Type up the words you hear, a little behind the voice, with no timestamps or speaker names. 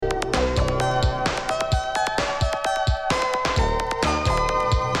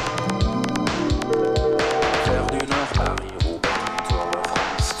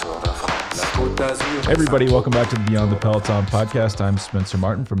Everybody, welcome back to the Beyond the Peloton podcast. I'm Spencer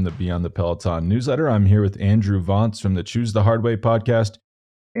Martin from the Beyond the Peloton newsletter. I'm here with Andrew Vance from the Choose the Hard Way podcast.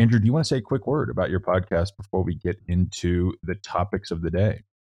 Andrew, do you want to say a quick word about your podcast before we get into the topics of the day?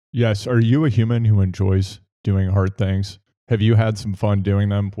 Yes. Are you a human who enjoys doing hard things? Have you had some fun doing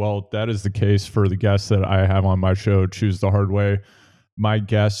them? Well, that is the case for the guests that I have on my show, Choose the Hard Way. My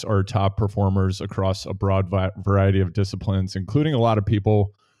guests are top performers across a broad variety of disciplines, including a lot of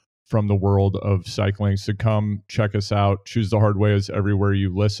people from the world of cycling. So come check us out. Choose the Hard Way is everywhere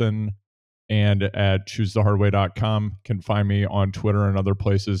you listen. And at choosethehardway.com, you can find me on Twitter and other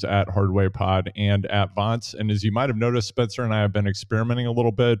places at HardwayPod and at Vance. And as you might have noticed, Spencer and I have been experimenting a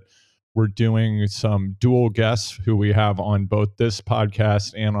little bit. We're doing some dual guests who we have on both this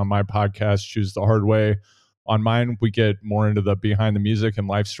podcast and on my podcast, Choose the Hard Way. On mine, we get more into the behind the music and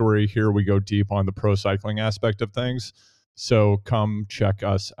life story. Here we go deep on the pro cycling aspect of things. So come check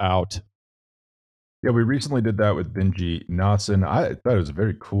us out. Yeah, we recently did that with Benji Nassen. I thought it was a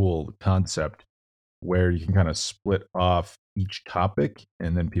very cool concept where you can kind of split off each topic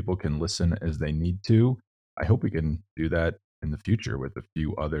and then people can listen as they need to. I hope we can do that in the future with a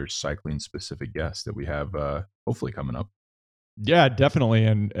few other cycling specific guests that we have hopefully coming up. Yeah, definitely.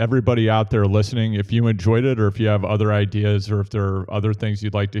 And everybody out there listening, if you enjoyed it or if you have other ideas or if there are other things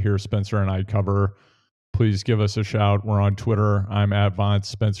you'd like to hear Spencer and I cover, please give us a shout. We're on Twitter. I'm at Vance.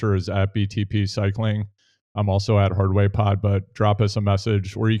 Spencer is at BTP Cycling. I'm also at HardwayPod, but drop us a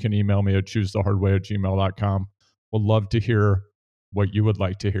message or you can email me at choosethehardway@gmail.com. We'd love to hear what you would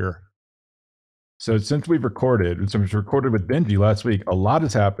like to hear. So since we recorded with Benji last week, a lot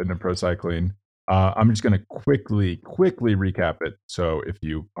has happened in pro cycling. I'm just going to quickly recap it. So if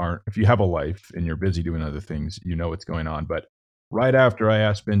you have a life and you're busy doing other things, you know what's going on. But right after I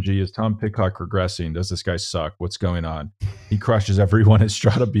asked Benji, is Tom Pidcock regressing? Does this guy suck? What's going on? He crushes everyone at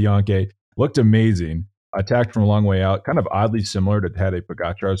Strade Bianche. Looked amazing. Attacked from a long way out. Kind of oddly similar to Tadej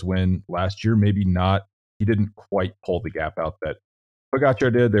Pogacar's win last year. Maybe not. He didn't quite pull the gap out that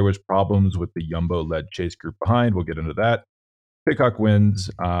Pogacar did. There was problems with the Jumbo-led chase group behind. We'll get into that. Pidcock wins.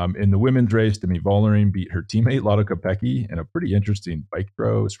 In the women's race, Demi Vollering beat her teammate Lotte Kopecky in a pretty interesting bike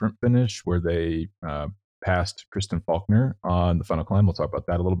throw sprint finish where they passed Kristen Faulkner on the final climb. We'll talk about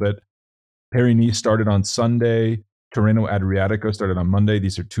that a little bit. Paris-Nice started on Sunday. Tirreno Adriatico started on Monday.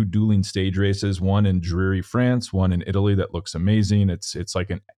 These are two dueling stage races, one in dreary France, one in Italy that looks amazing. It's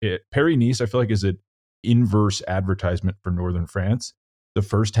like Paris-Nice, I feel like, is an inverse advertisement for Northern France. The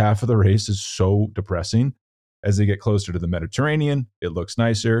first half of the race is so depressing. As they get closer to the Mediterranean, it looks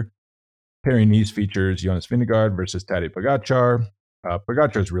nicer. Paris-Nice features Jonas Vingegaard versus Tadej Pogacar.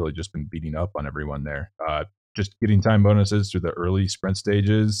 Pogacar's really just been beating up on everyone there. Just getting time bonuses through the early sprint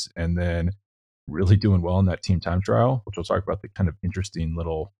stages and then really doing well in that team time trial, which we'll talk about the kind of interesting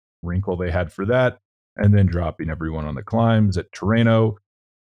little wrinkle they had for that, and then dropping everyone on the climbs at Tirreno.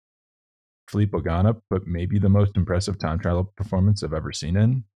 Filippo Ganna, but maybe the most impressive time trial performance I've ever seen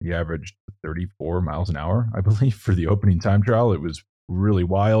in. He averaged 34 miles an hour, I believe, for the opening time trial. It was really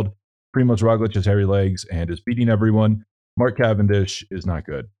wild. Primož Roglic has hairy legs and is beating everyone. Mark Cavendish is not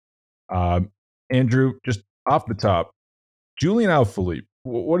good. Andrew, just off the top, Julian Alaphilippe,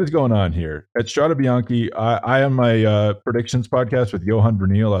 what is going on here? At Strade Bianche, I on my predictions podcast with Johan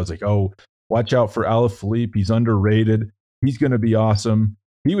Verneel, I was like, oh, watch out for Alaphilippe. He's underrated. He's going to be awesome.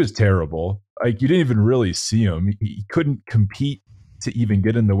 He was terrible. Like, you didn't even really see him. He couldn't compete to even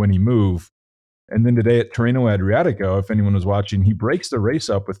get in the winning move. And then today at Tirreno Adriatico, if anyone was watching, he breaks the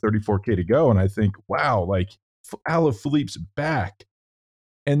race up with 34K to go. And I think, wow, like Alaphilippe's back.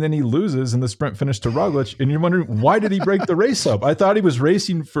 And then he loses in the sprint finish to Roglic. And you're wondering, why did he break the race up? I thought he was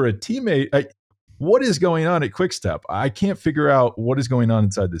racing for a teammate. What is going on at Quick-Step? I can't figure out what is going on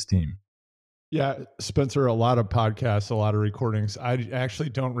inside this team. Yeah, Spencer, a lot of podcasts, a lot of recordings. I actually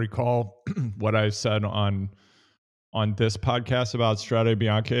don't recall what I said on this podcast about Strade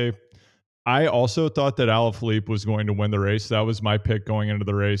Bianche. I also thought that Alaphilippe was going to win the race. That was my pick going into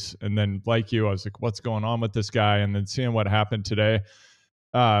the race. And then, like you, I was like, what's going on with this guy? And then seeing what happened today.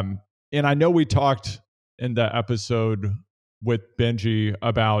 And I know we talked in the episode with Benji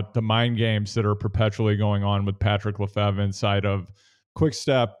about the mind games that are perpetually going on with Patrick Lefevre inside of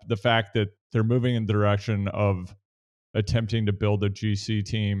Quick-Step, the fact that they're moving in the direction of attempting to build a GC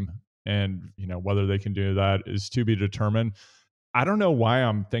team, and whether they can do that is to be determined. I don't know why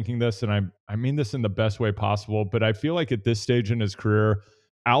I'm thinking this, and I mean this in the best way possible, but I feel like at this stage in his career,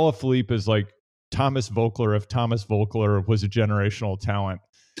 Alaphilippe is like Thomas Voeckler if Thomas Voeckler was a generational talent.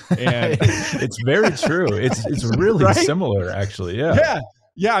 And it's very true. It's really right? Similar, actually. Yeah.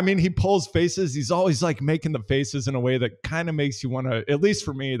 I mean, he pulls faces. He's always like making the faces in a way that kind of makes you want to, at least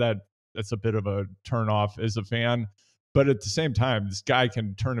for me, that that's a bit of a turnoff as a fan. But at the same time, this guy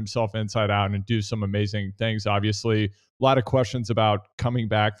can turn himself inside out and do some amazing things. Obviously, a lot of questions about coming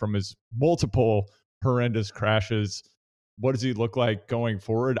back from his multiple horrendous crashes. What does he look like going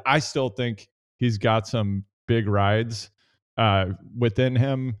forward? I still think he's got some big rides within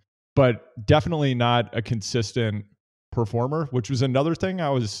him, but definitely not a consistent performer, which was another thing I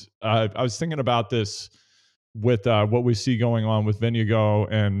was thinking about this with what we see going on with Vingegaard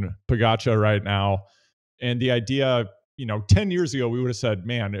and Pogacar right now. And the idea, 10 years ago, we would have said,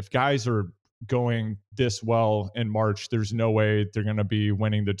 man, if guys are going this well in March, there's no way they're going to be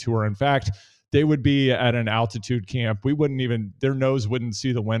winning the Tour. In fact, they would be at an altitude camp. We wouldn't even, their nose wouldn't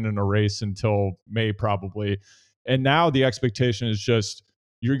see the win in a race until May probably. And now the expectation is just,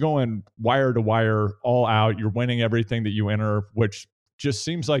 you're going wire to wire, all out. You're winning everything that you enter, which just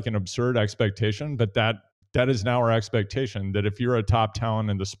seems like an absurd expectation. But that is now our expectation, that if you're a top talent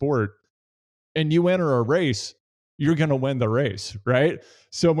in the sport and you enter a race, you're going to win the race, right?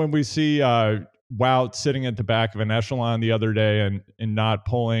 So when we see Wout sitting at the back of an echelon the other day and not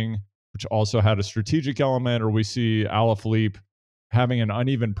pulling, which also had a strategic element, or we see Alaphilippe having an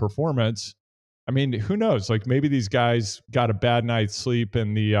uneven performance, I mean, who knows? Like maybe these guys got a bad night's sleep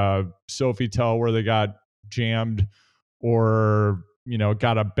in the Sofitel where they got jammed, or,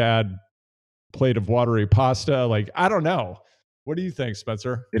 got a bad plate of watery pasta. Like, I don't know. What do you think,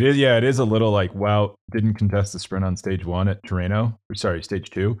 Spencer? It is, yeah, it is a little like, wow, didn't contest the sprint on stage 1 at Tirreno. Or sorry,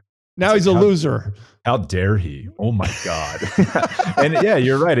 stage 2. Now he's a loser. How dare he? Oh my God. And yeah,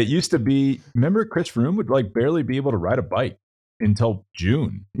 you're right. It used to be, remember Chris Froome would like barely be able to ride a bike until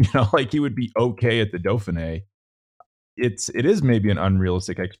June. Like he would be okay at the Dauphiné. It is maybe an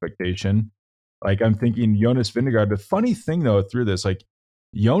unrealistic expectation. Like I'm thinking Jonas Vingegaard. The funny thing though through this, like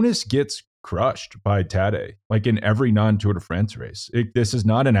Jonas gets crushed by Tadej, like in every non-Tour de France race. This is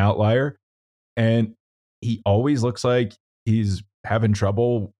not an outlier. And he always looks like he's having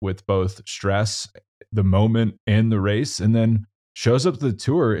trouble with both stress, the moment, and the race, and then shows up to the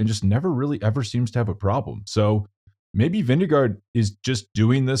Tour and just never really ever seems to have a problem. So maybe Vingegaard is just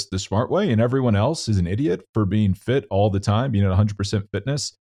doing this the smart way, and everyone else is an idiot for being fit all the time, being at 100%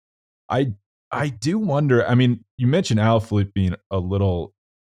 fitness. I do wonder. I mean, you mentioned Alaphilippe being a little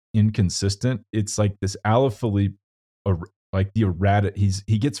inconsistent. It's like this Alaphilippe, like the erratic.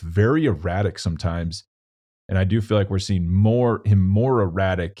 He gets very erratic sometimes, and I do feel like we're seeing him more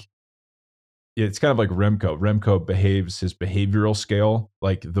erratic. It's kind of like Remco. Remco behaves his behavioral scale.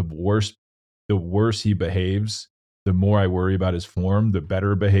 Like the worse he behaves, the more I worry about his form. The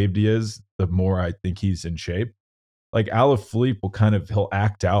better behaved he is, the more I think he's in shape. Like Alaphilippe he'll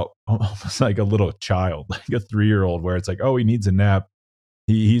act out almost like a little child, like a 3-year-old, where it's like, oh, he needs a nap.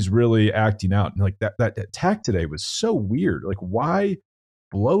 He's really acting out. And like that attack today was so weird. Like, why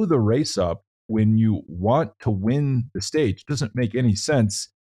blow the race up when you want to win the stage? Doesn't make any sense.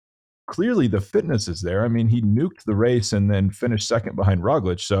 Clearly the fitness is there. I mean, he nuked the race and then finished second behind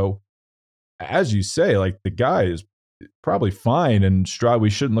Roglic. So as you say, like the guy is probably fine, and Strada, we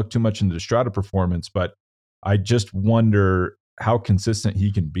shouldn't look too much into the Strada performance, but I just wonder how consistent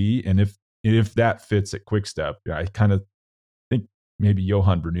he can be, and if that fits at Quick-Step. I kind of think maybe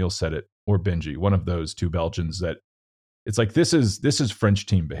Johan Bernil said it, or Benji, one of those two Belgians, that it's like this is French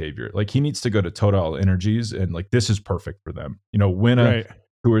team behavior. Like he needs to go to Total Energies, and like this is perfect for them. Win a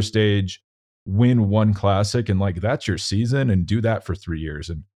Tour stage, win one classic, and like that's your season, and do that for 3 years.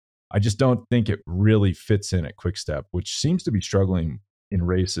 And I just don't think it really fits in at Quick-Step, which seems to be struggling in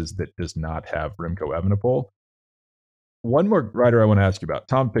races that does not have Remco Evenepoel. One more rider I want to ask you about,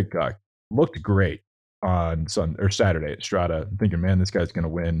 Tom Pidcock, looked great on Saturday at Strada. I'm thinking, man, this guy's going to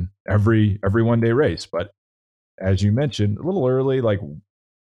win every one-day race. But as you mentioned, a little early, like,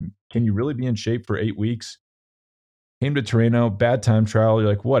 can you really be in shape for 8 weeks? Came to Tirreno, bad time trial. You're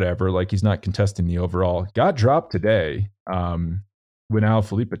like, whatever. Like, he's not contesting the overall. Got dropped today when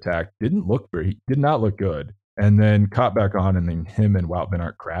Alaphilippe attacked. Did not look good. And then caught back on, and then him and Wout van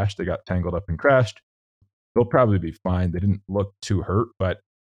Aert crashed. They got tangled up and crashed. They'll probably be fine. They didn't look too hurt, but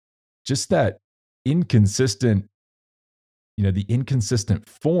just that inconsistent, the inconsistent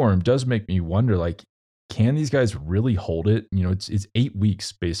form does make me wonder, like, can these guys really hold it? It's 8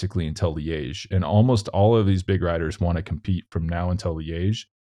 weeks basically until Liège, and almost all of these big riders want to compete from now until Liège.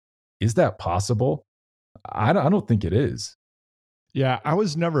 Is that possible? I don't think it is. Yeah, I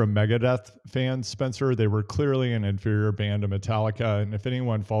was never a Megadeth fan, Spencer. They were clearly an inferior band to Metallica. And if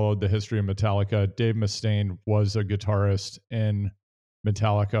anyone followed the history of Metallica, Dave Mustaine was a guitarist in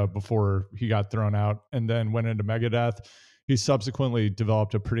Metallica before he got thrown out and then went into Megadeth. He subsequently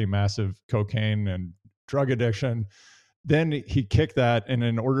developed a pretty massive cocaine and drug addiction. then he kicked that, and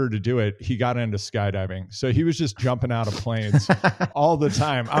in order to do it, he got into skydiving. So he was just jumping out of planes all the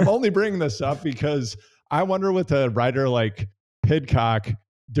time. I'm only bringing this up because I wonder with a writer like Pidcock,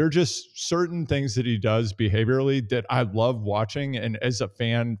 there are just certain things that he does behaviorally that I love watching, and as a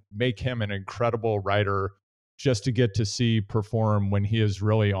fan, make him an incredible writer just to get to see perform when he is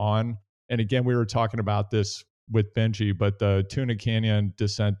really on. And again, we were talking about this with Benji, but the Tuna Canyon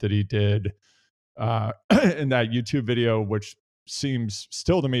descent that he did in that YouTube video, which seems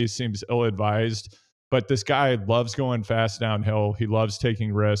still to me seems ill-advised, but this guy loves going fast downhill. He loves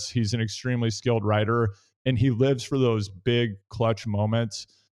taking risks. He's an extremely skilled writer, and he lives for those big clutch moments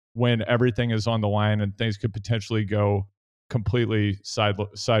when everything is on the line and things could potentially go completely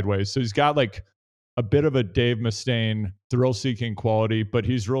sideways. So he's got like a bit of a Dave Mustaine thrill-seeking quality, but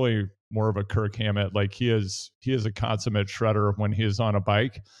he's really more of a Kirk Hammett. Like he is a consummate shredder when he is on a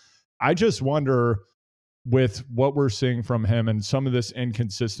bike. I just wonder with what we're seeing from him and some of this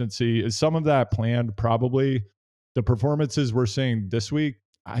inconsistency, is some of that planned? Probably. The performances we're seeing this week,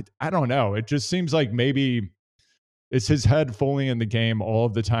 I don't know. It just seems like maybe it's his head fully in the game all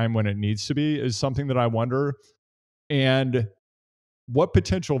of the time when it needs to be, is something that I wonder. And what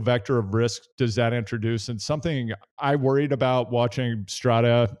potential vector of risk does that introduce? And something I worried about watching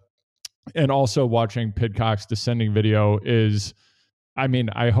Strada and also watching Pidcock's descending video is, I mean,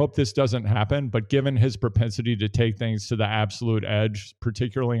 I hope this doesn't happen, but given his propensity to take things to the absolute edge,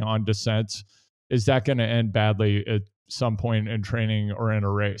 particularly on descents, is that going to end badly at some point in training or in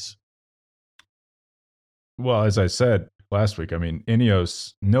a race? Well, as I said last week, I mean,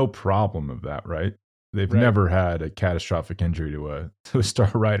 Ineos, no problem of that, right? They've Right. never had a catastrophic injury to a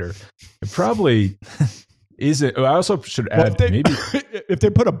star rider. It probably isn't. I also should add, maybe if they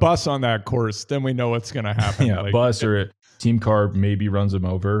put a bus on that course, then we know what's going to happen. Yeah, like, bus or a team car maybe runs him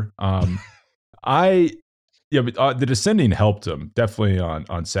over. But the descending helped him definitely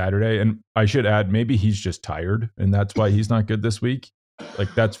on Saturday, and I should add, maybe he's just tired, and that's why he's not good this week.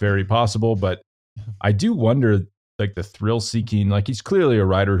 Like that's very possible, but I do wonder, like the thrill seeking. Like he's clearly a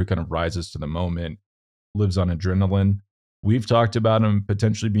rider who kind of rises to the moment, lives on adrenaline. We've talked about him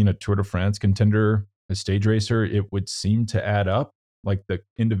potentially being a Tour de France contender, a stage racer. It would seem to add up, like the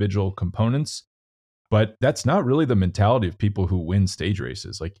individual components. But that's not really the mentality of people who win stage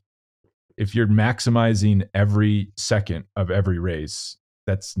races. Like if you're maximizing every second of every race,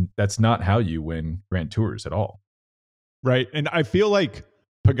 that's not how you win Grand Tours at all. Right. And I feel like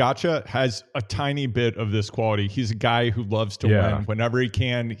Pogačar has a tiny bit of this quality. He's a guy who loves to win whenever he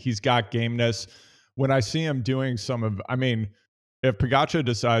can. He's got gameness. When I see him doing if Pogačar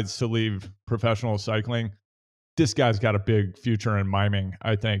decides to leave professional cycling, this guy's got a big future in miming,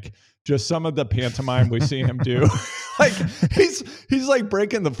 I think. Just some of the pantomime we see him do. Like he's like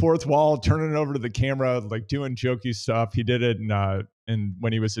breaking the fourth wall, turning it over to the camera, like doing jokey stuff. He did it in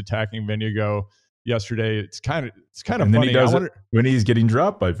when he was attacking Vindigo yesterday. It's kind of funny. Then he does it when he's getting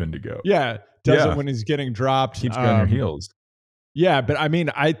dropped by Vindigo. Yeah, it when he's getting dropped. Keeps you on your heels. Yeah, but I mean,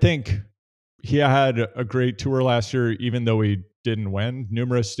 I think he had a great tour last year, even though he didn't win.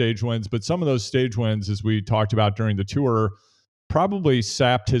 Numerous stage wins, but some of those stage wins, as we talked about during the tour, probably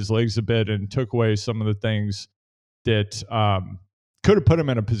sapped his legs a bit and took away some of the things that could have put him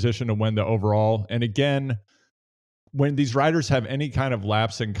in a position to win the overall. And again, when these riders have any kind of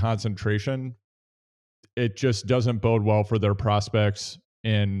lapse in concentration, it just doesn't bode well for their prospects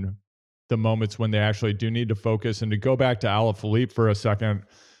in the moments when they actually do need to focus. And to go back to Alaphilippe for a second,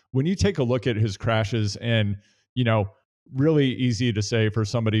 when you take a look at his crashes, and, really easy to say for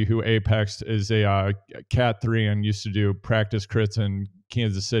somebody who apexed as a Cat 3 and used to do practice crits in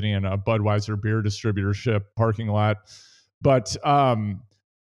Kansas City in a Budweiser beer distributorship parking lot. But some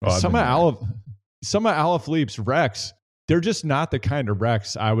of Alaphilippe's wrecks, they're just not the kind of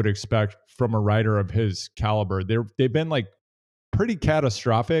wrecks I would expect from a rider of his caliber. They've been like pretty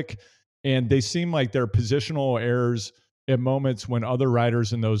catastrophic, and they seem like they're positional errors at moments when other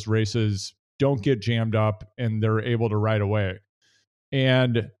riders in those races don't get jammed up and they're able to ride away.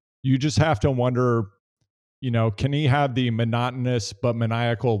 And you just have to wonder, can he have the monotonous but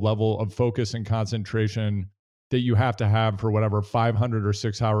maniacal level of focus and concentration that you have to have for whatever 500 or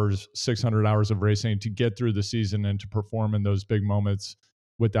 600 hours of racing to get through the season and to perform in those big moments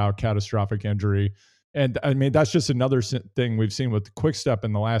without catastrophic injury? And I mean, that's just another thing we've seen with Quick-Step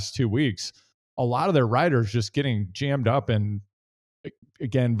in the last 2 weeks. A lot of their riders just getting jammed up, and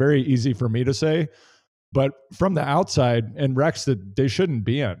again, very easy for me to say, but from the outside, and wrecks that they shouldn't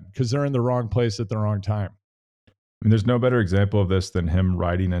be in because they're in the wrong place at the wrong time. I mean, there's no better example of this than him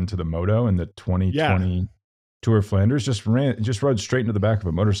riding into the moto in the 2020 Tour of Flanders. Just rode straight into the back of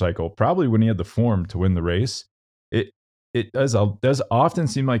a motorcycle, probably when he had the form to win the race. it does often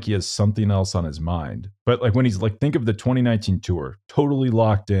seem like he has something else on his mind. But like when he's like, think of the 2019 tour, totally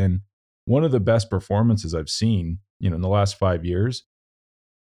locked in, one of the best performances I've seen, in the last 5 years.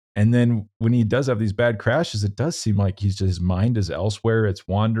 And then when he does have these bad crashes, it does seem like his mind is elsewhere. It's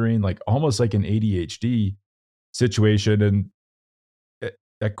wandering, like almost like an ADHD situation. And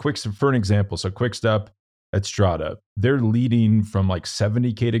at for an example, so Quick Step at Strada, they're leading from like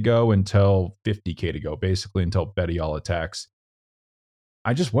 70K to go until 50K to go, basically until Betty all attacks.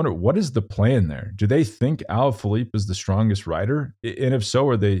 I just wonder, what is the plan there? Do they think Alaphilippe is the strongest rider? And if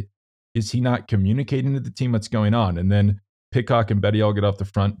so, is he not communicating to the team what's going on? And then Pidcock and Betty all get off the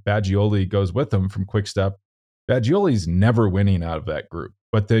front. Baggioli goes with them from Quick Step. Baggioli's never winning out of that group.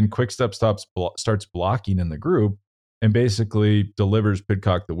 But then Quick Step starts blocking in the group and basically delivers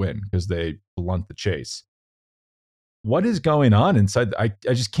Pidcock the win because they blunt the chase. What is going on inside? I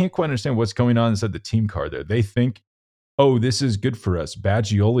just can't quite understand what's going on inside the team car there. They think, oh, this is good for us.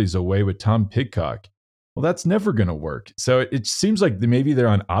 Baggioli's away with Tom Pidcock. Well, that's never going to work. So it seems like maybe they're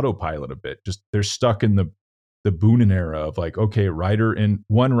on autopilot a bit. Just they're stuck in the Boonen era of like, okay,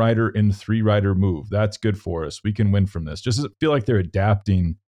 one rider in 3-rider move. That's good for us. We can win from this. Just doesn't feel like they're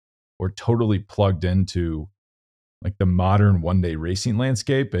adapting or totally plugged into like the modern one-day racing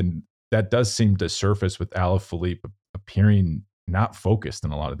landscape. And that does seem to surface with Alaphilippe appearing not focused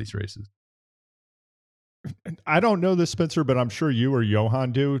in a lot of these races. I don't know this, Spencer, but I'm sure you or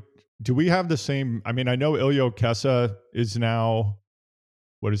Johan do. Do we have the same? I mean, I know Iljo Kessa is now,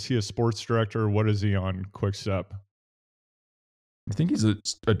 what is he, a sports director? What is he on Quick Step? I think he's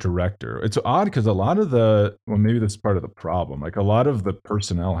a director. It's odd because a lot of maybe that's part of the problem. Like a lot of the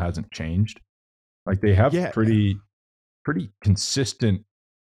personnel hasn't changed. Like they have pretty consistent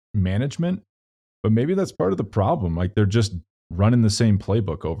management, but maybe that's part of the problem. Like they're just running the same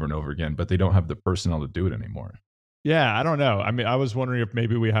playbook over and over again, but they don't have the personnel to do it anymore. Yeah, I don't know. I mean, I was wondering if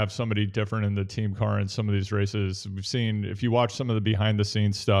maybe we have somebody different in the team car in some of these races. We've seen, if you watch some of the behind the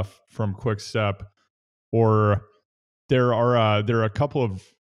scenes stuff from Quick Step, or there are a couple of,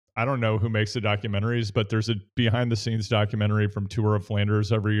 I don't know who makes the documentaries, but there's a behind the scenes documentary from Tour of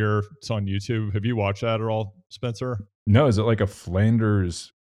Flanders every year. It's on YouTube. Have you watched that at all, Spencer? No, is it like a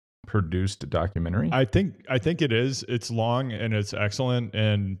Flanders produced documentary? I think it is. It's long and it's excellent,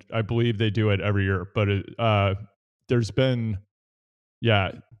 and I believe they do it every year. But there's been,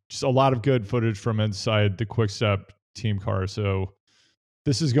 just a lot of good footage from inside the Quick Step team car. So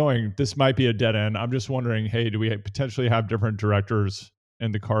this might be a dead end. I'm just wondering, hey, do we potentially have different directors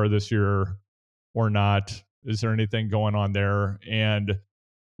in the car this year or not? Is there anything going on there? And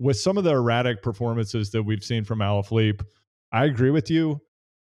with some of the erratic performances that we've seen from Alaphilippe, I agree with you.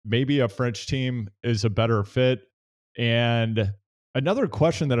 Maybe a French team is a better fit. And another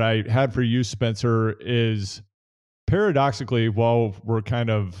question that I had for you, Spencer, is paradoxically, while we're kind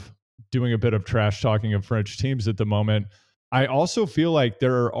of doing a bit of trash talking of French teams at the moment, I also feel like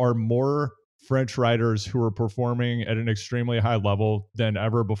there are more French riders who are performing at an extremely high level than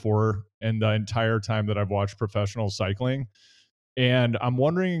ever before in the entire time that I've watched professional cycling. And I'm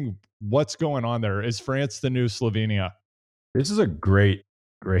wondering what's going on there. Is France the new Slovenia? This is a great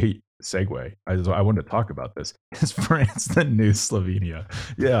segue. I wanted to talk about this. Is France the new Slovenia?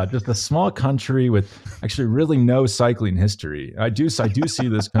 Yeah, just a small country with actually really no cycling history. I do see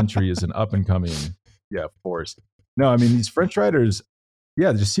this country as an up and coming force. No, I mean these French riders,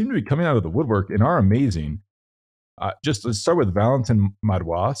 they just seem to be coming out of the woodwork and are amazing. Just let's start with Valentin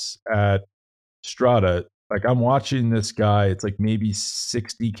Madouas at Strada. Like I'm watching this guy, it's like maybe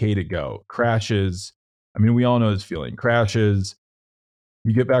 60K to go. Crashes. I mean, we all know this feeling. Crashes.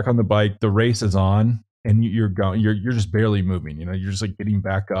 You get back on the bike, the race is on, and you're going. You're just barely moving. You're just like getting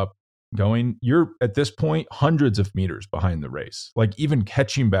back up, going. You're at this point hundreds of meters behind the race. Like even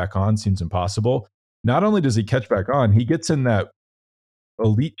catching back on seems impossible. Not only does he catch back on, he gets in that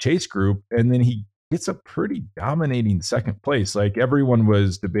elite chase group, and then he gets a pretty dominating second place. Like everyone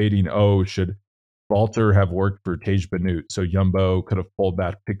was debating, oh, should Valter have worked for Tej Benoot so Jumbo could have pulled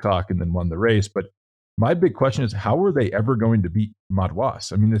back Pidcock and then won the race? But my big question is, how are they ever going to beat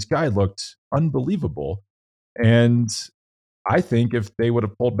Madouas? I mean, this guy looked unbelievable. And I think if they would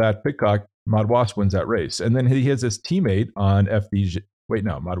have pulled back Pidcock, Madouas wins that race. And then he has his teammate on FDJ. Wait,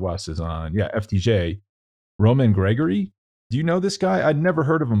 no, Madouas is on, FDJ. Romain Gregory. Do you know this guy? I'd never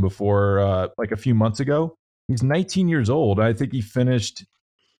heard of him before, like a few months ago. He's 19 years old. I think he finished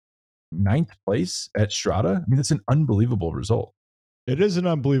 9th place at Strada. I mean, that's an unbelievable result. It is an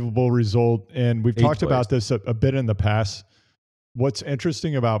unbelievable result. And we've talked about this a bit in the past. What's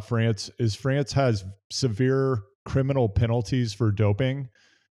interesting about France is France has severe criminal penalties for doping.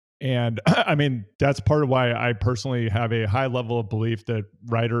 And I mean, that's part of why I personally have a high level of belief that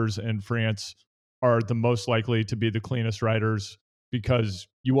riders in France are the most likely to be the cleanest riders, because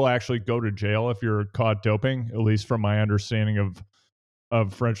you will actually go to jail if you're caught doping, at least from my understanding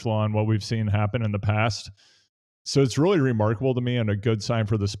of French law and what we've seen happen in the past. So it's really remarkable to me, and a good sign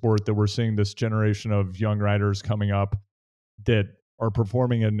for the sport, that we're seeing this generation of young riders coming up that are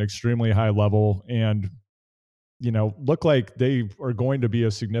performing at an extremely high level and, look like they are going to be a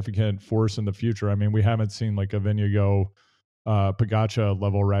significant force in the future. I mean, we haven't seen like a Vingegaard, Pogacar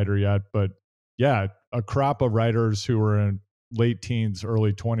level rider yet, but yeah, a crop of riders who are in late teens,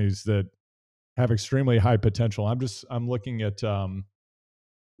 early 20s that have extremely high potential. I'm looking at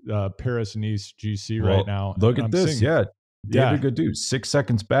Paris Nice GC right now. Look And at I'm this. seeing, Yeah. yeah, David Gaudu, 6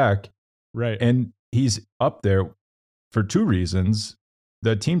 seconds back. right. And he's up there for two reasons.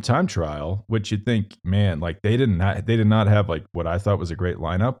 The team time trial, which you'd think, man, like they did not have like what I thought was a great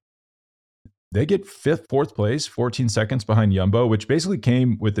lineup. They get fourth place, 14 seconds behind Jumbo, which basically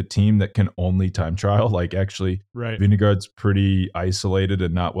came with a team that can only time trial. Like actually, Right. Vingegaard's pretty isolated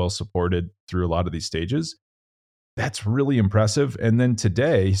and not well supported through a lot of these stages. That's really impressive. And then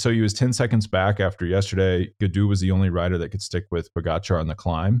today, so he was 10 seconds back after yesterday. Gaudu was the only rider that could stick with Pogacar on the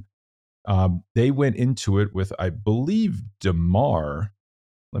climb. They went into it with, I believe, Demar.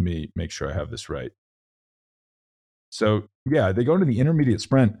 Let me make sure I have this right. So, yeah, they go into the intermediate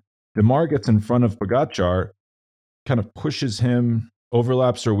sprint. Demar gets in front of Pogacar, kind of pushes him,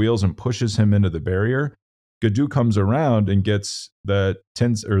 overlaps their wheels and pushes him into the barrier. Gaudu comes around and gets the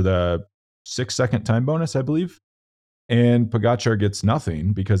 6-second time bonus, I believe. And Pogacar gets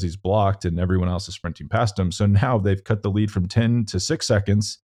nothing because he's blocked and everyone else is sprinting past him. So now they've cut the lead from 10 to 6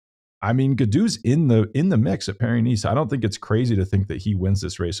 seconds. I mean, Gaudu's in the mix at Paris-Nice. I don't think it's crazy to think that he wins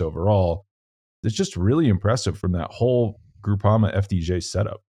this race overall. It's just really impressive from that whole Groupama FDJ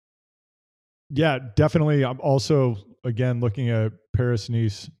setup. Yeah, definitely. I'm also, again, looking at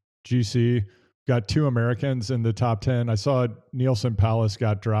Paris-Nice GC. Got two Americans in the top 10. I saw Nielsen Palace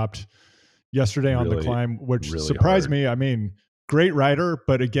got dropped yesterday on the climb, which really surprised hard. me. I mean, great rider,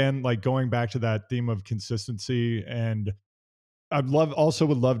 but again, like going back to that theme of consistency, and would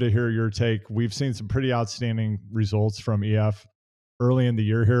love to hear your take. We've seen some pretty outstanding results from EF early in the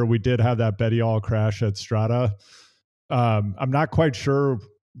year here. We did have that Betty All crash at Strada. I'm not quite sure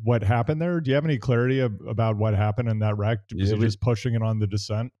what happened there. Do you have any clarity about what happened in that wreck? Was he just pushing it on the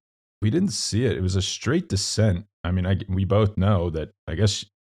descent? We didn't see it. It was a straight descent. I mean, we both know that, I guess,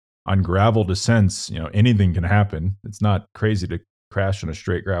 on gravel descents, anything can happen. It's not crazy to crash on a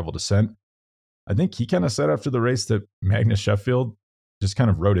straight gravel descent. I think he kind of said after the race that Magnus Sheffield just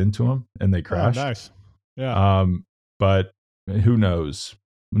kind of rode into him and they crashed. Oh, nice. Yeah. But who knows?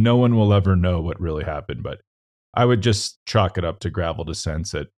 No one will ever know what really happened. But I would just chalk it up to gravel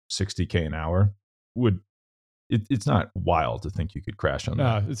descents at 60K an hour. It's not wild to think you could crash on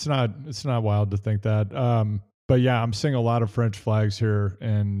that. No, it's not wild to think that. But yeah, I'm seeing a lot of French flags here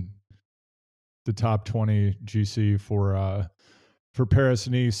in the top 20 GC for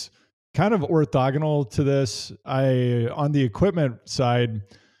Paris-Nice. Kind of orthogonal to this, on the equipment side,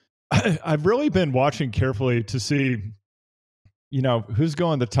 I've really been watching carefully to see, who's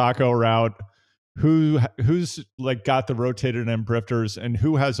going the taco route, who's like got the rotated end drifters, and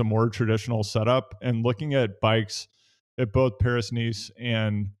who has a more traditional setup. And looking at bikes at both Paris-Nice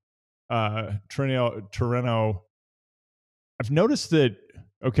and Tirreno, I've noticed that,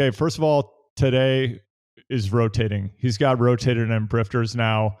 okay, first of all, today is rotating. He's got rotated end drifters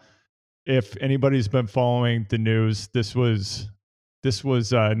now. If anybody's been following the news, this was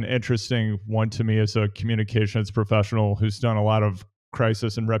an interesting one to me as a communications professional who's done a lot of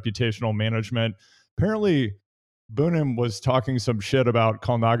crisis and reputational management. Apparently, Boonen was talking some shit about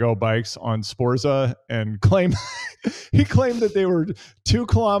Colnago bikes on Sporza and he claimed that they were 2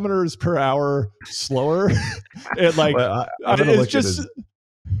 kilometers per hour slower. It like well,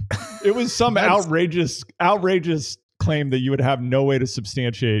 it was some outrageous claim that you would have no way to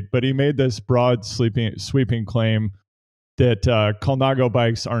substantiate, but he made this broad sweeping claim that Colnago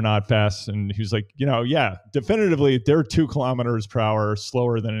bikes are not fast. And he was like, yeah, definitively they're 2 kilometers per hour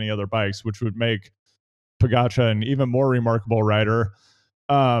slower than any other bikes, which would make Pogacar an even more remarkable rider.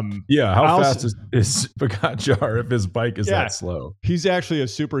 How fast is Pogacar if his bike is that slow? He's actually a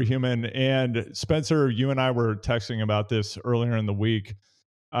superhuman. And Spencer, you and I were texting about this earlier in the week.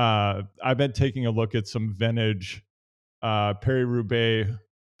 I've been taking a look at some vintage Paris-Roubaix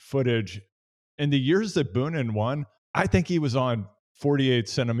footage. In the years that Boonen won, I think he was on 48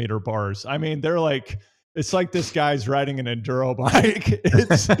 centimeter bars. I mean, it's like this guy's riding an enduro bike.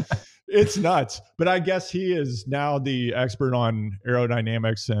 It's nuts. But I guess he is now the expert on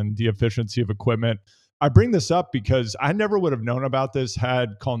aerodynamics and the efficiency of equipment. I bring this up because I never would have known about this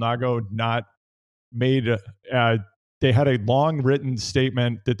had Colnago not made they had a long written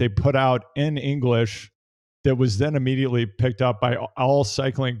statement that they put out in English that was then immediately picked up by all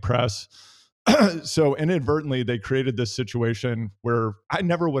cycling press. So inadvertently, they created this situation where I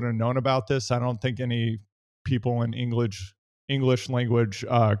never would have known about this. I don't think any people in English language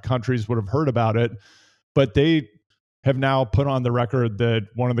countries would have heard about it, but they have now put on the record that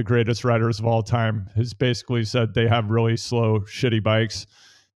one of the greatest riders of all time has basically said they have really slow, shitty bikes.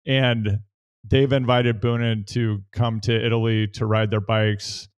 And they've invited Boonen to come to Italy to ride their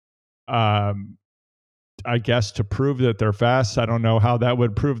bikes. I guess to prove that they're fast. I don't know how that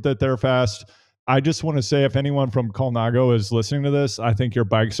would prove that they're fast. I just want to say, if anyone from Colnago is listening to this, I think your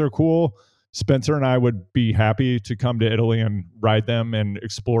bikes are cool. Spencer and I would be happy to come to Italy and ride them and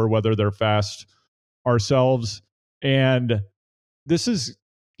explore whether they're fast ourselves. And this is,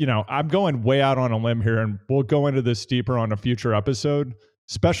 I'm going way out on a limb here, and we'll go into this deeper on a future episode.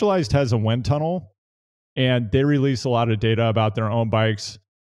 Specialized has a wind tunnel, and they release a lot of data about their own bikes.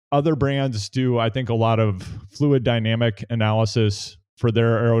 Other brands do, I think, a lot of fluid dynamic analysis for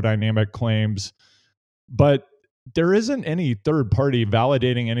their aerodynamic claims, but there isn't any third party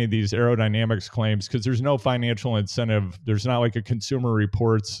validating any of these aerodynamics claims because there's no financial incentive. There's not like a Consumer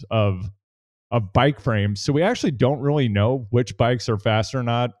Reports of bike frames. So we actually don't really know which bikes are fast or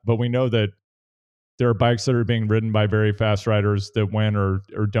not, but we know that there are bikes that are being ridden by very fast riders that win or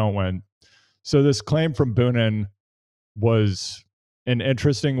don't win. So this claim from Boonen was an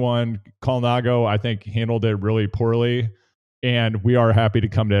interesting one. Colnago, I think, handled it really poorly, and we are happy to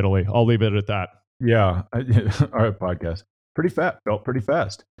come to Italy. I'll leave it at that. Yeah, our podcast felt pretty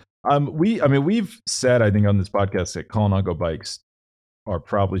fast. We've said, I think, on this podcast that Colnago bikes are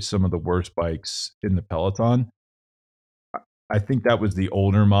probably some of the worst bikes in the peloton. I think that was the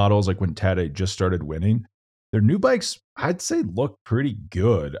older models, like when Tadej just started winning. Their new bikes, I'd say, look pretty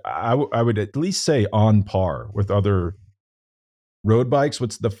good. I would at least say on par with other road bikes.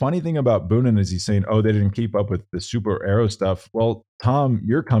 What's the funny thing about Boonen is he's saying, oh, they didn't keep up with the super aero stuff. Well, Tom,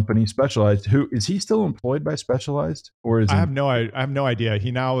 your company, Specialized, who is he still employed by Specialized, or is I have no idea.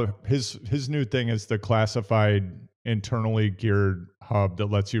 He now his new thing is the classified internally geared hub that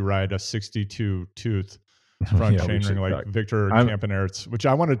lets you ride a 62 tooth front chainring like Victor Campenerz, which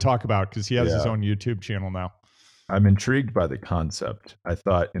I want to talk about because he has his own YouTube channel now. I'm intrigued by the concept. I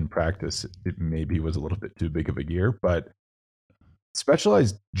thought in practice it maybe was a little bit too big of a gear, but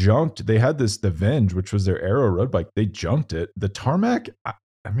Specialized junked. They had the Venge, which was their aero road bike. They junked it. The Tarmac,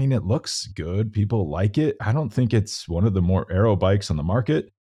 I mean, it looks good. People like it. I don't think it's one of the more aero bikes on the market.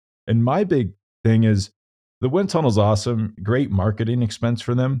 And my big thing is the wind tunnel's awesome. Great marketing expense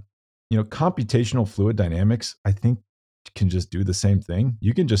for them. Computational fluid dynamics, I think, can just do the same thing.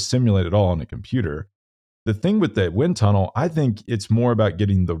 You can just simulate it all on a computer. The thing with the wind tunnel, I think it's more about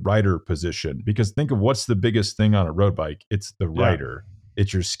getting the rider position, because think of what's the biggest thing on a road bike. It's the rider.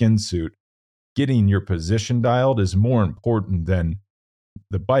 It's your skin suit. Getting your position dialed is more important than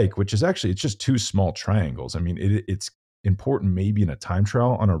the bike, which is actually, it's just two small triangles. I mean, it's important maybe in a time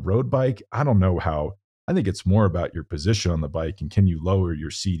trial. On a road bike, I don't know how. I think it's more about your position on the bike and can you lower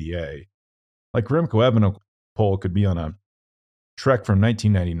your CDA. Like Remco Evenepoel could be on a Trek from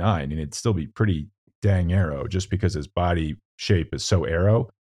 1999 and it'd still be pretty dang aero just because his body shape is so aero.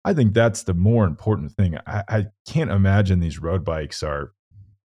 I think that's the more important thing. I can't imagine these road bikes are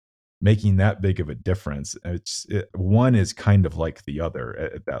making that big of a difference. One is kind of like the other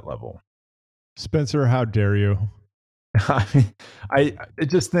at that level. Spencer, how dare you? I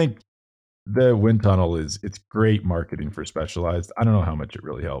just think the wind tunnel it's great marketing for Specialized. I don't know how much it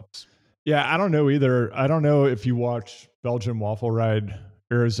really helps. Yeah, I don't know either. I don't know if you watched Belgian Waffle Ride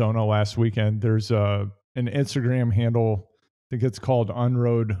Arizona last weekend. There's an Instagram handle. I think it's called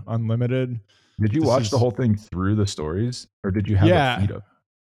Unroad Unlimited. Did you watch the whole thing through the stories, or did you have a feed of?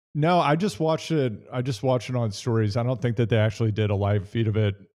 No, I just watched it. I just watched it on stories. I don't think that they actually did a live feed of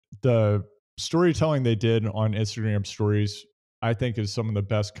it. The storytelling they did on Instagram stories, I think, is some of the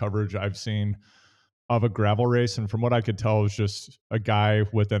best coverage I've seen of a gravel race. And from what I could tell, it was just a guy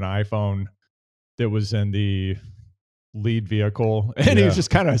with an iPhone that was in the lead vehicle, and he was just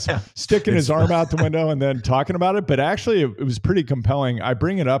kind of sticking his arm out the window and then talking about it. But actually, it was pretty compelling. I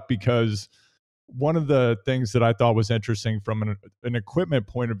bring it up because one of the things that I thought was interesting from an equipment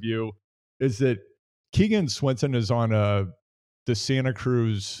point of view is that Keegan Swinton is on the Santa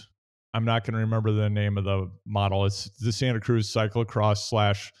Cruz. I'm not going to remember the name of the model. It's the Santa Cruz cyclocross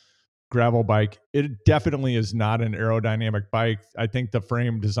gravel bike. It definitely is not an aerodynamic bike. I think the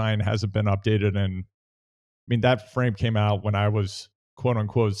frame design hasn't been updated. And I mean, that frame came out when I was quote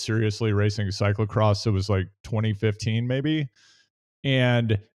unquote seriously racing cyclocross. It was like 2015, maybe.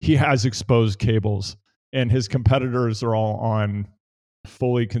 And he has exposed cables, and his competitors are all on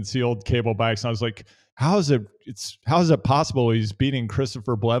fully concealed cable bikes. And I was like, how is it possible he's beating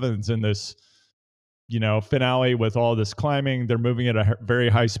Christopher Blevins in this, finale with all this climbing? They're moving at a very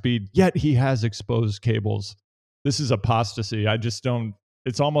high speed, yet he has exposed cables. This is apostasy. I just don't,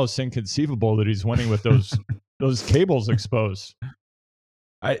 it's almost inconceivable that he's winning with those cables exposed.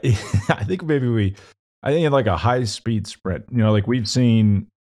 I I think I think in like a high speed sprint, like we've seen,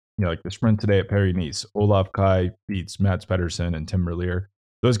 like the sprint today at Paris Nice, Olaf Kai beats Mats Pedersen and Tim Merlier.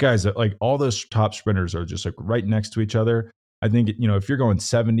 Those guys that like all those top sprinters are just like right next to each other. I think, if you're going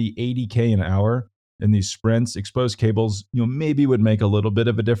 70, 80K an hour in these sprints, exposed cables, maybe would make a little bit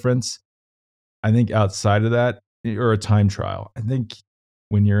of a difference. I think outside of that, or a time trial, I think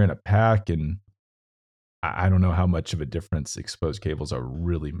when you're in a pack and I don't know how much of a difference exposed cables are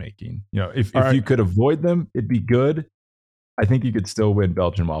really making. If All right. you could avoid them, it'd be good. I think you could still win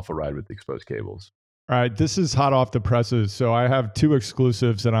Belgian Waffle Ride with exposed cables. All right, this is hot off the presses. So I have two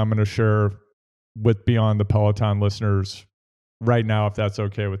exclusives that I'm going to share with Beyond the Peloton listeners right now, if that's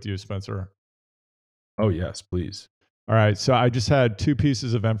okay with you, Spencer. Oh, yes, please. All right, so I just had two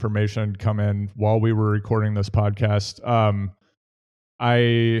pieces of information come in while we were recording this podcast.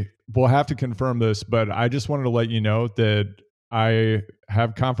 I will have to confirm this, but I just wanted to let you know that I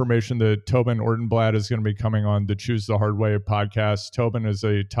have confirmation that Tobin Ortenblad is going to be coming on the Choose the Hard Way podcast. Tobin is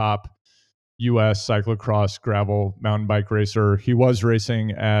a top U.S. cyclocross gravel mountain bike racer. He was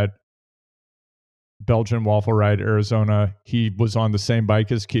racing at Belgian Waffle Ride, Arizona. He was on the same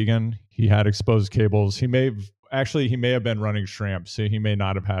bike as Keegan. He had exposed cables. He may have been running SRAM, so he may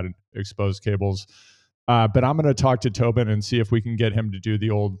not have had exposed cables. But I'm going to talk to Tobin and see if we can get him to do the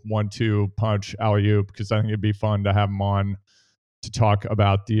old 1-2 punch alley-oop, because I think it'd be fun to have him on to talk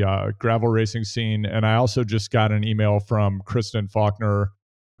about the gravel racing scene. And I also just got an email from Kristen Faulkner,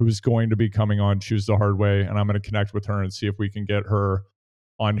 who's going to be coming on Choose the Hard Way, and I'm going to connect with her and see if we can get her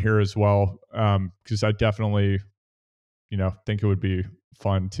on here as well, because I definitely, think it would be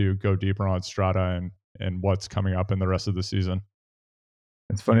fun to go deeper on Strada and what's coming up in the rest of the season.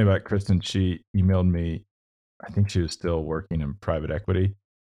 It's funny about Kristen. She emailed me. I think she was still working in private equity,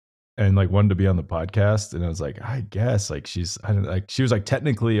 and like wanted to be on the podcast. And I was like, I guess like she was like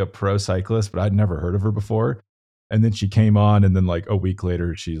technically a pro cyclist, but I'd never heard of her before. And then she came on, and then like a week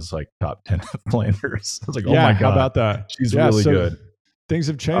later, she's like top 10 Flanders. I was like, oh my God, how about that? She's really good. Things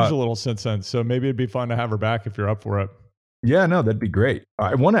have changed a little since then, so maybe it'd be fun to have her back if you're up for it. Yeah, no, that'd be great.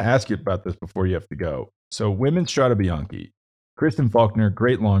 I want to ask you about this before you have to go. So women's Strada Bianchi, Kristen Faulkner,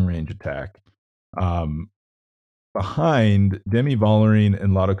 great long range attack. Behind Demi Vollering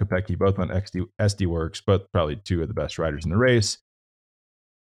and Lotto Kopecky, both on SD Works, both probably two of the best riders in the race.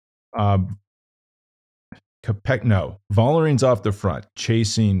 Vollering's off the front,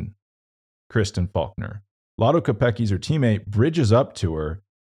 chasing Kristen Faulkner. Lotto Kopecky's her teammate, bridges up to her.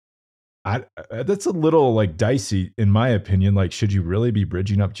 That's a little like dicey, in my opinion. Like, should you really be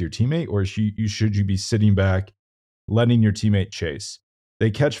bridging up to your teammate, or should you be sitting back, letting your teammate chase? They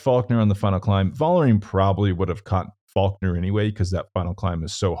catch Faulkner on the final climb. Vollering probably would have caught Faulkner anyway, because that final climb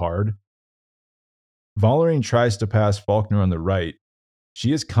is so hard. Vollering tries to pass Faulkner on the right.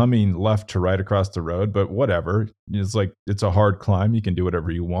 She is coming left to right across the road, but whatever. It's like, it's a hard climb. You can do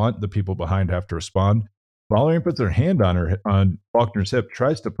whatever you want. The people behind have to respond. Vollering puts her hand on Faulkner's hip,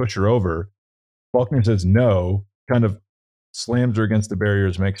 tries to push her over. Faulkner says no, kind of slams her against the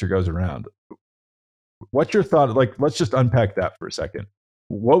barriers, makes her goes around. What's your thought? Like, let's just unpack that for a second.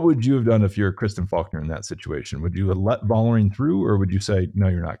 What would you have done if you're Kristen Faulkner in that situation? Would you have let Vollering through, or would you say, no,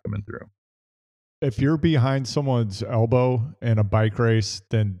 you're not coming through? If you're behind someone's elbow in a bike race,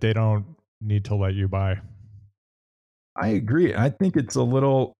 then they don't need to let you by. I agree. I think it's a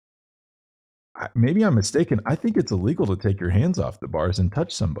little, maybe I'm mistaken. I think it's illegal to take your hands off the bars and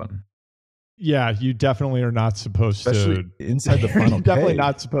touch someone. Yeah, you definitely are not supposed Especially to. inside the final You're definitely K.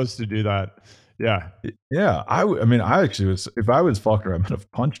 not supposed to do that. Yeah. Yeah. I actually was, if I was Faulkner, I would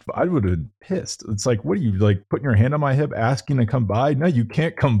have punched, I would have been pissed. It's like, what are you, like, putting your hand on my hip, asking to come by? No, you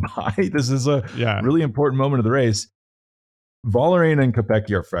can't come by. This is a really important moment of the race. Vollering and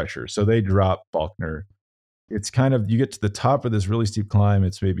Kopecky are fresher, so they drop Faulkner. It's kind of, you get to the top of this really steep climb.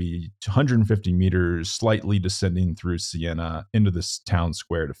 It's maybe 150 meters, slightly descending through Siena into this town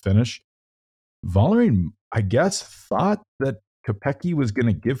square to finish. Vollering, I guess, thought that Kopecky was going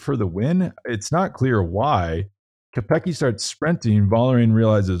to give her the win. It's not clear why. Kopecky starts sprinting. Vollering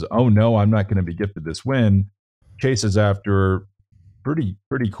realizes, oh no, I'm not going to be gifted this win. Chases after pretty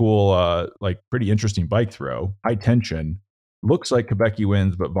cool, like pretty interesting bike throw, high tension. Looks like Kopecky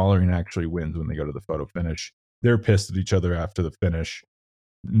wins, but Vollering actually wins when they go to the photo finish. They're pissed at each other after the finish.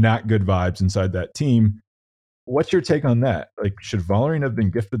 Not good vibes inside that team. What's your take on that? Like, should Vollering have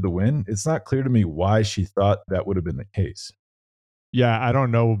been gifted the win? It's not clear to me why she thought that would have been the case. Yeah, I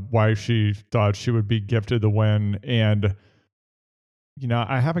don't know why she thought she would be gifted the win. And,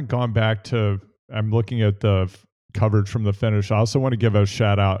 I haven't gone back to, I'm looking at the coverage from the finish. I also want to give a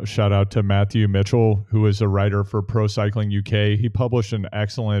shout out to Matthew Mitchell, who is a writer for Pro Cycling UK. He published an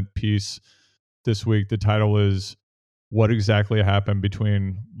excellent piece this week. The title is "What Exactly Happened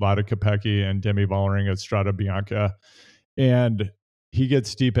Between Lada Kopecky and Demi Vollering at Strade Bianche," and he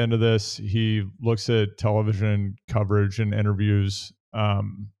gets deep into this. He looks at television coverage and interviews,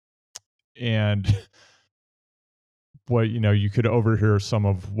 and what you could overhear some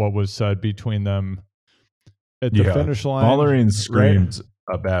of what was said between them at the finish line. Vollering screams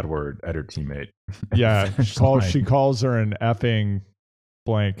a bad word at her teammate. Yeah, she calls her an effing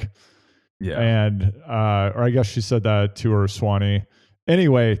blank. Yeah, and or I guess she said that to her Swanee.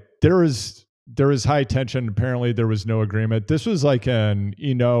 Anyway, there is high tension. Apparently, there was no agreement. This was like an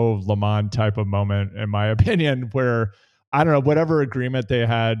Le Mans type of moment, in my opinion, where I don't know, whatever agreement they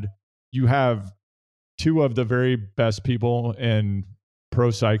had, you have two of the very best people in pro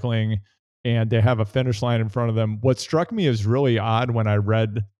cycling, and they have a finish line in front of them. What struck me as really odd when I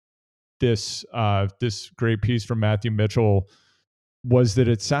read this great piece from Matthew Mitchell was that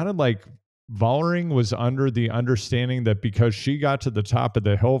it sounded like Vollering was under the understanding that because she got to the top of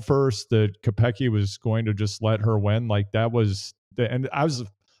the hill first, that Kopecky was going to just let her win. Like that was and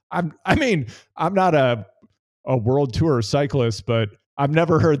I'm not a world tour cyclist, but I've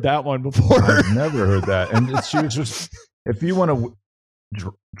never heard that one before. I've never heard that. And she was just, if you want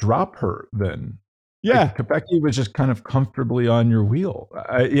to drop her, then yeah, like, Kopecky was just kind of comfortably on your wheel.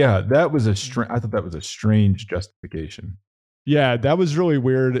 That was I thought that was a strange justification. Yeah, that was really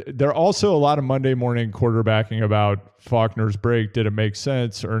weird. There are also a lot of Monday morning quarterbacking about Faulkner's break. Did it make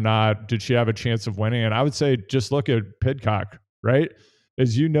sense or not? Did she have a chance of winning? And I would say just look at Pidcock, right?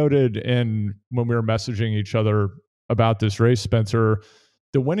 As you noted when we were messaging each other about this race, Spencer,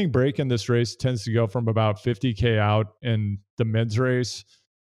 the winning break in this race tends to go from about 50K out in the men's race.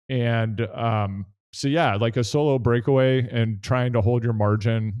 And so, yeah, like a solo breakaway and trying to hold your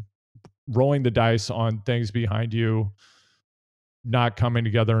margin, rolling the dice on things behind you, not coming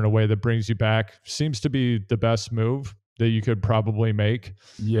together in a way that brings you back seems to be the best move that you could probably make.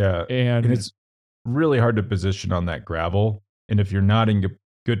 Yeah. And it's really hard to position on that gravel. And if you're not in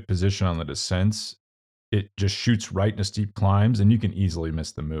good position on the descents, it just shoots right into steep climbs and you can easily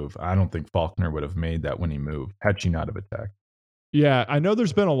miss the move. I don't think Faulkner would have made that winning move had she not have attacked. Yeah. I know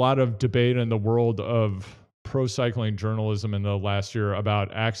there's been a lot of debate in the world of pro cycling journalism in the last year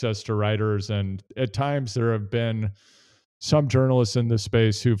about access to writers. And at times there have been some journalists in this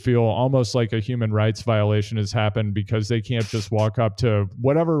space who feel almost like a human rights violation has happened because they can't just walk up to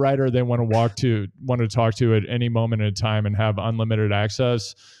whatever writer they want to talk to at any moment in time and have unlimited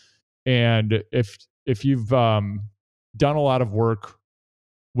access. And if you've done a lot of work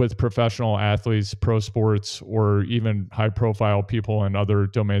with professional athletes, pro sports, or even high profile people in other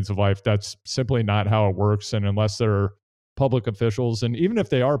domains of life, that's simply not how it works. And unless they're public officials, and even if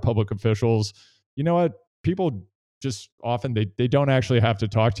they are public officials, you know what? People just often they don't actually have to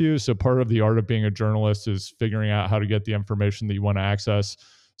talk to you. So part of the art of being a journalist is figuring out how to get the information that you want to access.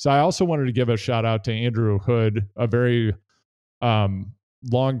 So I also wanted to give a shout out to Andrew Hood, a very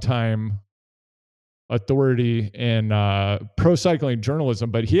long time authority in pro cycling journalism,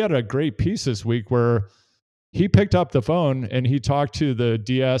 but he had a great piece this week where he picked up the phone and he talked to the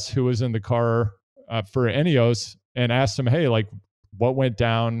DS who was in the car for Ineos and asked him, hey, like what went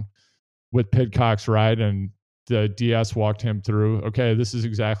down with Pidcock's ride? And the DS walked him through, okay, this is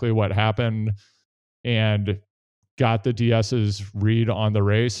exactly what happened, and got the DS's read on the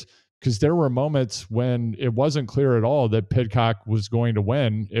race. Because there were moments when it wasn't clear at all that Pidcock was going to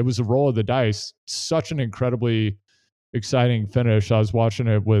win. It was a roll of the dice. Such an incredibly exciting finish. I was watching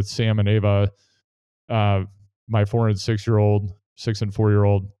it with Sam and Ava, my 4 and 6 year old, 6 and 4 year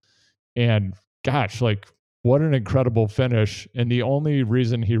old. And gosh, like what an incredible finish. And the only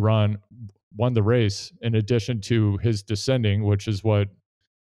reason he won the race, in addition to his descending, which is what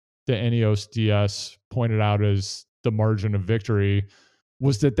the Ineos DS pointed out as the margin of victory,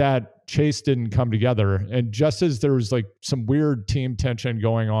 was that chase didn't come together. And just as there was like some weird team tension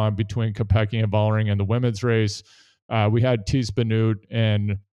going on between Kopecky and Vollering in the women's race, we had Thies Benoot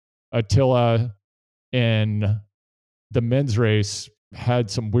and Attila in the men's race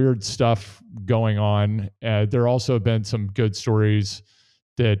had some weird stuff going on. There also have been some good stories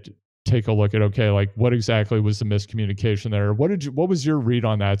that take a look at, okay, like what exactly was the miscommunication there? What was your read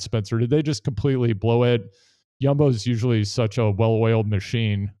on that, Spencer? Did they just completely blow it? Jumbo's usually such a well-oiled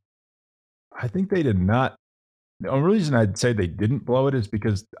machine. I think they did not. The only reason I'd say they didn't blow it is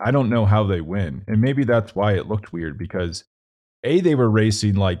because I don't know how they win. And maybe that's why it looked weird because they were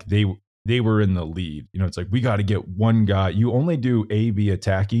racing like they were in the lead. You know, it's like we got to get one guy. You only do A/B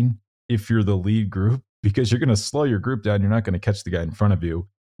attacking if you're the lead group because you're going to slow your group down. You're not going to catch the guy in front of you.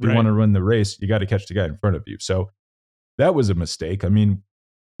 If you want to win the race, you got to catch the guy in front of you. So that was a mistake. I mean,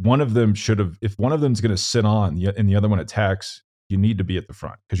 one of them should have. If one of them's going to sit on and the other one attacks, you need to be at the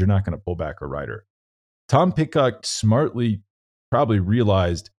front because you're not going to pull back a rider. Tom Pidcock smartly probably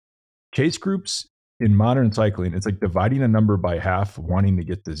realized chase groups in modern cycling, it's like dividing a number by half, wanting to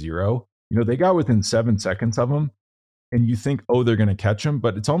get to zero. You know, they got within 7 seconds of them, and you think, oh, they're going to catch him.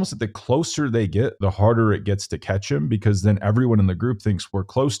 But it's almost like the closer they get, the harder it gets to catch him because then everyone in the group thinks we're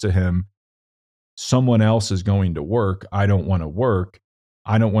close to him. Someone else is going to work. I don't want to work.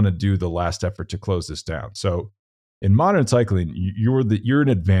 I don't want to do the last effort to close this down. So in modern cycling, you're an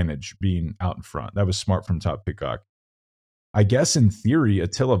advantage being out in front. That was smart from Tom Pidcock. I guess in theory,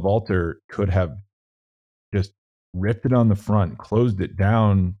 Attila Valter could have just ripped it on the front, closed it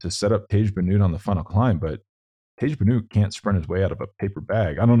down to set up Tej Benoot on the final climb. But Tej Benoot can't sprint his way out of a paper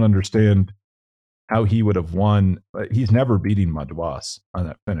bag. I don't understand how he would have won. He's never beating Madouas on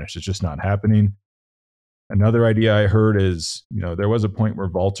that finish. It's just not happening. Another idea I heard is, you know, there was a point where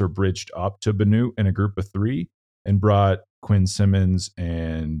Valter bridged up to Benoot in a group of three and brought Quinn Simmons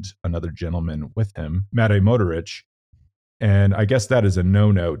and another gentleman with him, Matej Moderic. And I guess that is a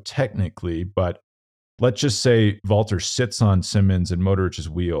no-no technically, but let's just say Valter sits on Simmons and Moderic's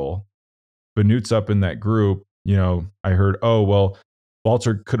wheel. Benoot's up in that group. You know, I heard, oh, well,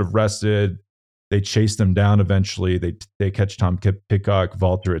 Valter could have rested. They chase them down eventually. They catch Tom Pidcock.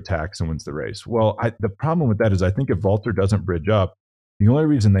 Valter attacks and wins the race. Well, the problem with that is I think if Valter doesn't bridge up, the only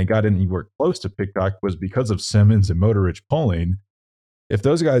reason they got anywhere close to Pidcock was because of Simmons and Moderic pulling. If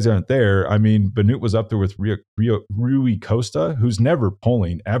those guys aren't there, I mean, Benoot was up there with Rui Costa, who's never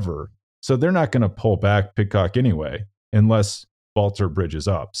pulling ever. So they're not going to pull back Pidcock anyway, unless Valter bridges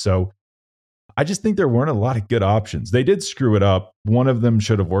up. So I just think there weren't a lot of good options. They did screw it up. One of them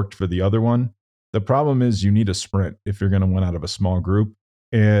should have worked for the other one. The problem is you need a sprint if you're going to win out of a small group.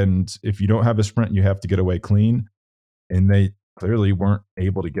 And if you don't have a sprint, you have to get away clean. And they clearly weren't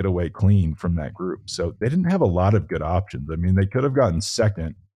able to get away clean from that group. So they didn't have a lot of good options. I mean, they could have gotten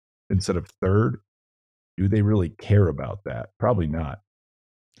second instead of third. Do they really care about that? Probably not.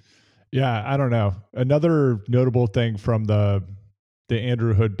 Yeah, I don't know. Another notable thing from the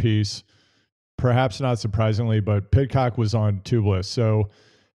Andrew Hood piece, perhaps not surprisingly, but Pidcock was on tubeless. So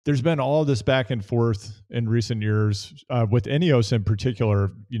there's been all this back and forth in recent years with Ineos in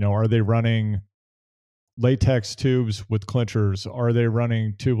particular. You know, are they running latex tubes with clinchers? Are they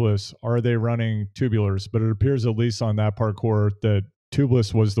running tubeless? Are they running tubulars? But it appears, at least on that parkour, that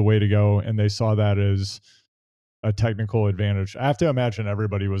tubeless was the way to go, and they saw that as a technical advantage. I have to imagine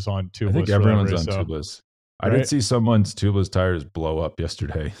everybody was on tubeless. I think everyone's on tubeless. Right? I did see someone's tubeless tires blow up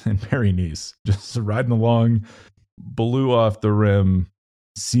yesterday in Paris-Nice, just riding along, blew off the rim,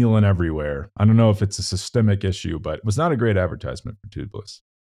 sealing everywhere. I don't know if it's a systemic issue, but it was not a great advertisement for tubeless.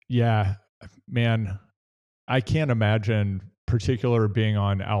 Yeah, man, I can't imagine particular being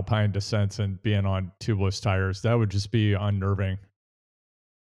on Alpine descents and being on tubeless tires. That would just be unnerving.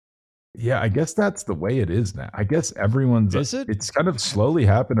 Yeah, I guess that's the way it is now. I guess everyone's. Is it? It's kind of slowly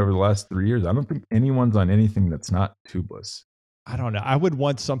happened over the last 3 years. I don't think anyone's on anything that's not tubeless. I don't know. I would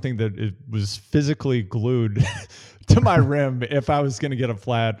want something that it was physically glued to my rim if I was going to get a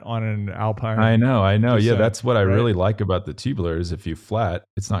flat on an Alpine. I know. Yeah, that's what I really like about the tubular is if you flat,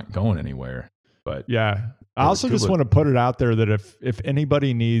 it's not going anywhere. But yeah, I also just want to put it out there that if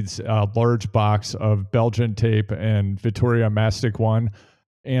anybody needs a large box of Belgian tape and Vittoria Mastic 1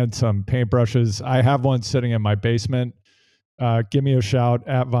 and some paintbrushes, I have one sitting in my basement. Give me a shout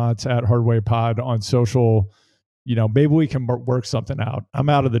at Vance at Hardway Pod on social. You know, maybe we can work something out. I'm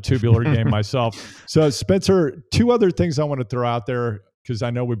out of the tubular game myself. So, Spencer, two other things I want to throw out there because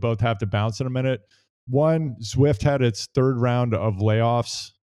I know we both have to bounce in a minute. One, Zwift had its third round of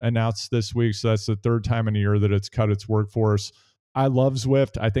layoffs announced this week. So that's the third time in a year that it's cut its workforce. I love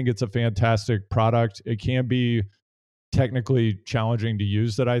Zwift. I think it's a fantastic product. It can be technically challenging to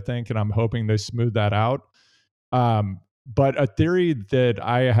use, that I think, and I'm hoping they smooth that out. But a theory that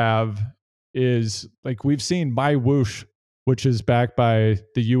I have is, like, we've seen My Whoosh which is backed by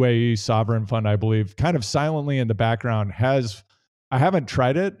the UAE Sovereign Fund, I believe, kind of silently in the background I haven't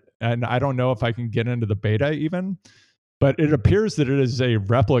tried it, and I don't know if I can get into the beta even, but it appears that it is a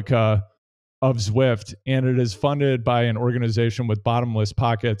replica of Zwift, and it is funded by an organization with bottomless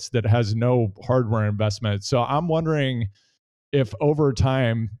pockets that has no hardware investment. So I'm wondering if over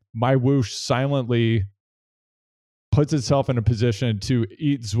time, MyWhoosh silently puts itself in a position to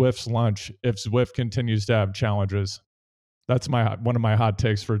eat Zwift's lunch if Zwift continues to have challenges. That's one of my hot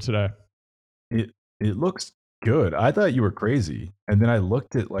takes for today. It looks good. I thought you were crazy, and then I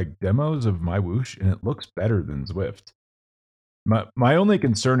looked at like demos of MyWhoosh, and it looks better than Zwift. My only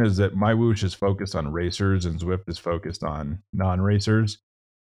concern is that MyWhoosh is focused on racers and Zwift is focused on non-racers.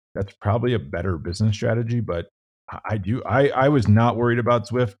 That's probably a better business strategy, but I was not worried about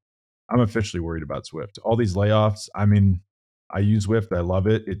Zwift. I'm officially worried about Zwift. All these layoffs. I mean, I use Zwift. I love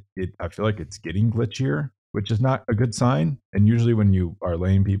it. I feel like it's getting glitchier, which is not a good sign. And usually when you are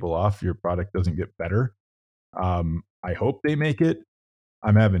laying people off, your product doesn't get better. I hope they make it.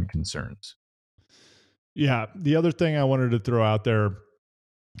 I'm having concerns. Yeah. The other thing I wanted to throw out there,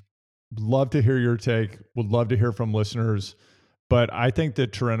 love to hear your take, would love to hear from listeners, but I think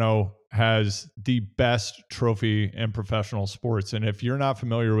that Tirreno has the best trophy in professional sports. And if you're not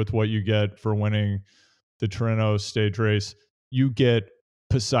familiar with what you get for winning the Tirreno stage race, you get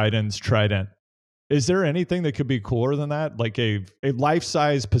Poseidon's Trident. Is there anything that could be cooler than that? Like a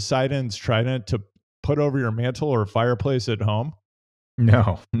life-size Poseidon's Trident to put over your mantle or fireplace at home?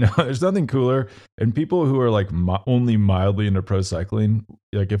 No, there's nothing cooler. And people who are like only mildly into pro cycling,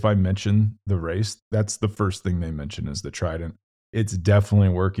 like if I mention the race, that's the first thing they mention is the Trident. It's definitely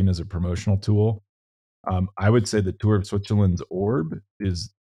working as a promotional tool. I would say the Tour of Switzerland's Orb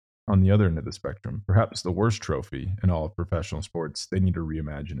is on the other end of the spectrum, perhaps the worst trophy in all of professional sports. They need to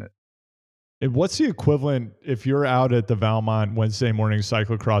reimagine it. And what's the equivalent if you're out at the Valmont Wednesday morning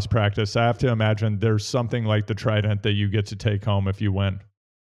cyclocross practice? I have to imagine there's something like the Trident that you get to take home if you win.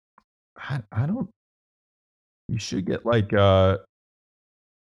 I don't. You should get like a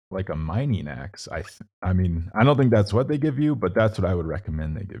mining axe. I mean, I don't think that's what they give you, but that's what I would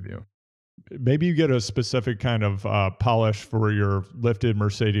recommend they give you. Maybe you get a specific kind of polish for your lifted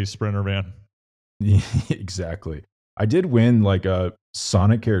Mercedes Sprinter van. Exactly. I did win like a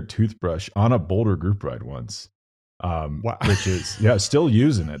Sonicare toothbrush on a Boulder group ride once, wow. Which is, still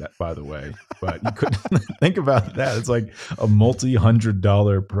using it, by the way. But you couldn't think about that. It's like a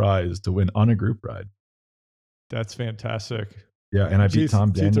multi-$100 prize to win on a group ride. That's fantastic. Yeah, and I beat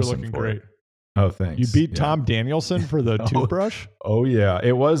Tom Danielson. Teeth are looking great. Oh, thanks. You beat Tom Danielson for the toothbrush? Oh, yeah.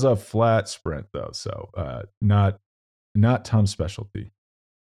 It was a flat sprint, though, so not Tom's specialty.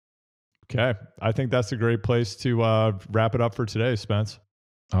 Okay. I think that's a great place to wrap it up for today, Spence.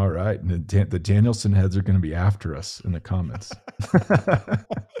 All right. The Danielson heads are going to be after us in the comments.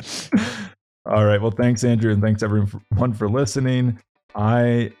 All right. Well, thanks, Andrew, and thanks, everyone, for listening.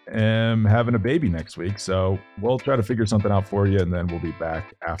 I am having a baby next week, so we'll try to figure something out for you, and then we'll be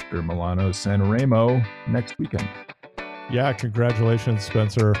back after Milano Sanremo next weekend. Yeah, congratulations,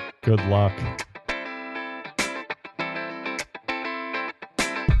 Spencer. Good luck.